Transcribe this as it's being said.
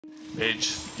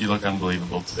Paige, you look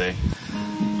unbelievable today.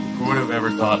 Who would have ever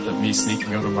thought that me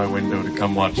sneaking out of my window to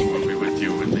come watch a movie with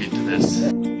you would lead to this?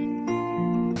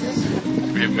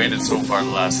 We have made it so far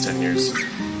the last 10 years.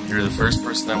 You're the first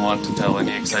person I want to tell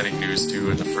any exciting news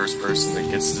to and the first person that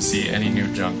gets to see any new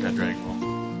junk I drag home.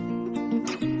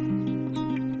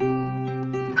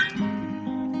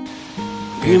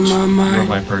 Paige, you're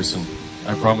my person.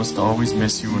 I promise to always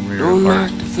miss you when we are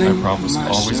apart. I promise to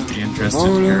always be interested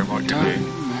to hear about your day.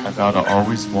 I vow to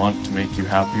always want to make you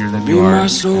happier than you are,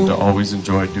 and to always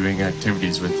enjoy doing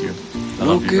activities with you. I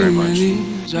love you very much.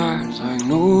 These eyes like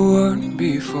no one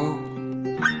before,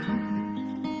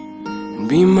 and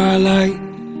be my light.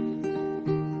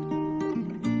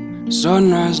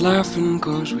 Sunrise laughing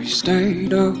cause we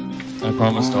stayed up. I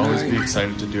promise to always be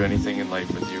excited to do anything in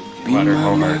life with you, no matter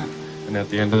how hard. And at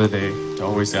the end of the day, to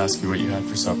always ask you what you had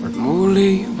for supper. I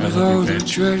love you,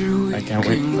 Paige. I can't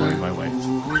wait to call you my wife.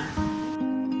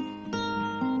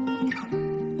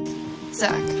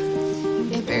 Zach,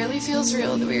 it barely feels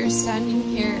real that we are standing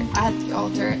here at the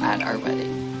altar at our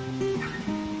wedding.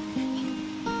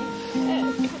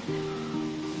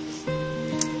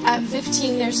 At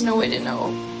 15, there's no way to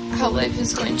know how life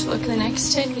is going to look the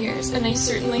next 10 years, and I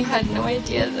certainly had no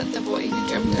idea that the boy who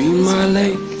jumped out of his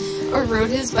window or rode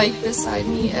his bike beside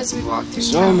me as we walked through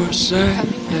town would be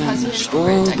becoming my husband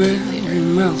over a decade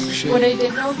later. What I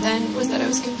did know then was that I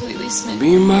was completely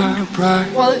smitten.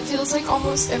 While it feels like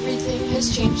almost everything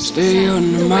has changed since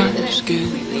then, the way that I'm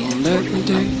completely and totally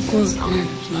done is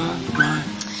not.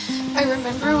 I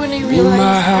remember when I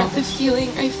realized that the feeling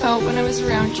I felt when I was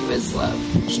around you was love.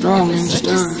 It was such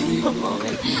a simple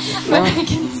moment, but I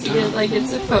can see it like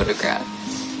it's a photograph.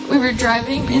 We were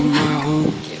driving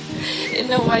in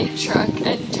a white truck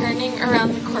and turning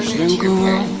around the corner to your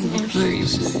parents, and I'm sure you were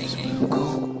singing.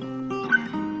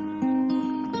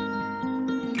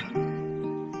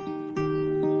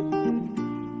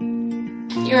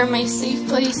 You are my safe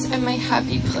place and my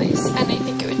happy place, and I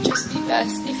think it would just be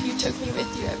best if you took me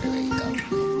with you everywhere you go.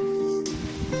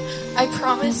 I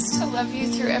promise to love you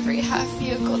through every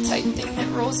half-vehicle type thing that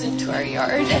rolls into our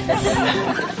yard.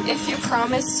 If you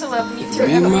promise to love me through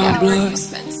every hour you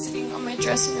spend sitting on my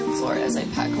dressing room floor as I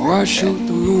pack my trip.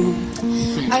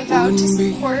 I vow to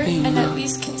support and at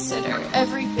least consider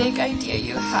every big idea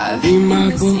you have in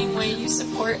the same way you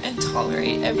support and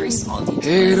tolerate every small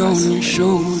detail of us.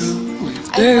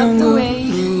 I love the way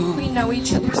we know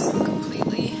each other so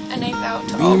completely, and I vow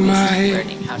to always be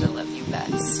learning how to love you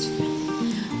best.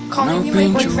 Calling you my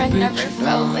boyfriend never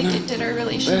felt like it did our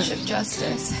relationship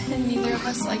justice, and neither of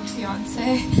us liked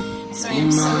fiancé, so I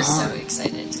am so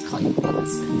excited to call you my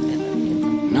husband. I love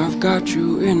you. And I've got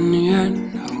you in the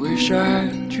end. I wish I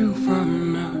had you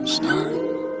from the start.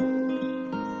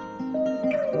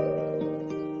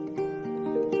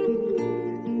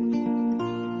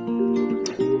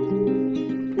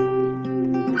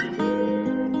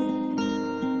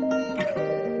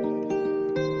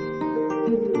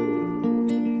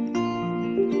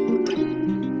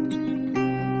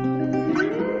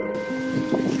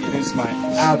 It's my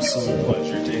absolute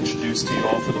pleasure to introduce to you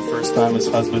all for the first time as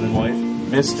husband and wife,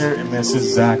 Mr. and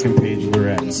Mrs. Zach and Paige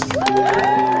Lorenz.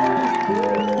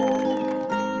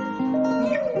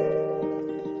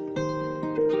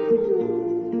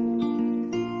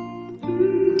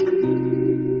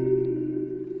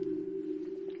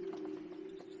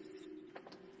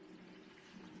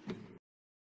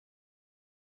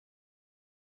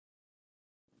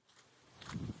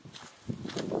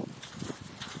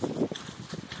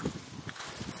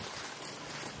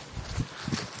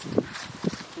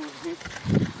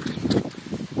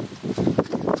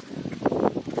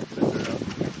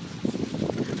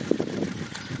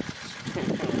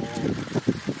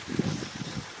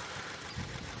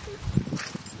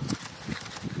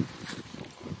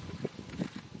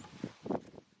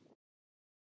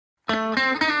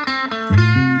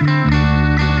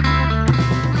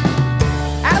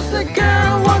 Ask the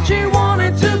girl what she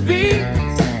wanted to be.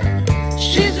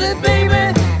 She said,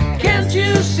 baby, can't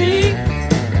you see?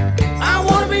 I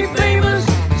wanna be famous,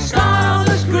 star on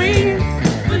the screen,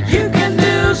 but you can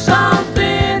do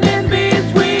something in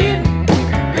between.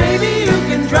 Baby, you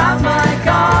can drive my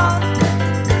car.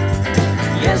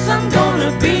 Yes, I'm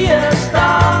gonna be a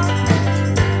star.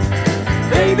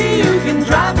 Baby, you can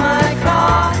drive my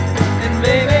car, and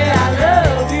baby, I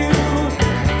love you.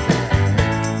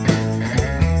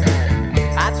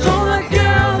 I told that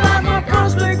girl that my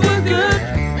prospects were good,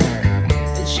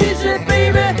 and she said,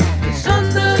 baby, it's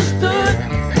understood.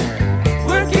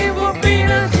 Working for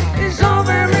peanuts is all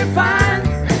very fine,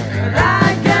 but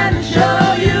I can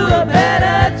show you a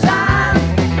better time.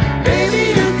 Baby,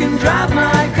 you can drive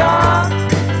my car.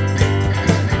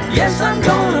 I'm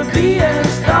gonna be a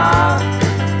star.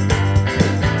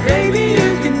 Baby, you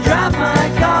can drive my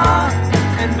car,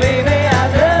 and baby, I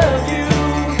love you.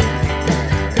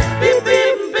 Beep,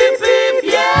 beep, beep, beep,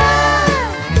 yeah.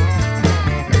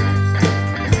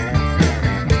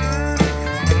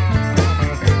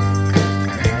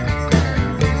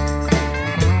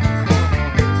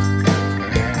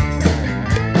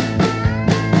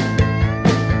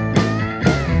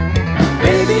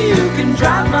 Baby, you can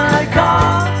drive my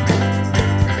car.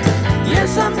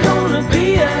 Yes, I'm gonna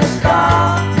be a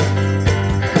star.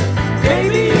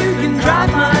 Baby, you can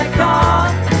drive my car,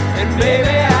 and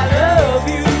baby, I love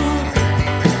you.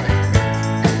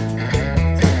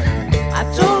 I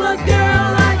told a girl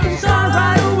I can start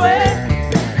right away.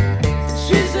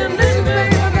 She said, listen,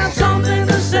 baby, I got something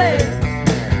to say.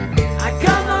 I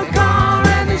got no car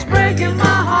and it's breaking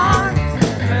my heart,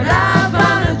 but I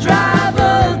found a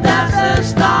driver that's a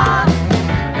star.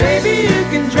 Baby, you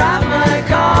can drive my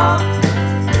car.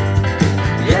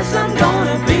 Yes, I'm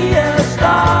gonna be a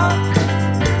star.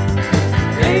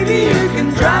 Baby, you can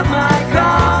drive my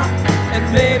car, and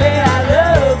baby, I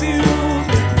love you.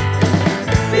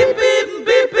 Beep, beep,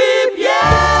 beep, beep,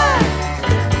 yeah.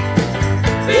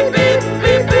 Beep, beep,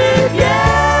 beep, beep,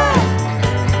 yeah.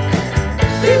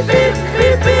 Beep, beep,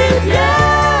 beep, beep,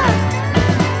 yeah.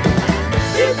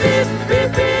 Beep, beep, beep,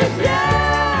 beep, yeah.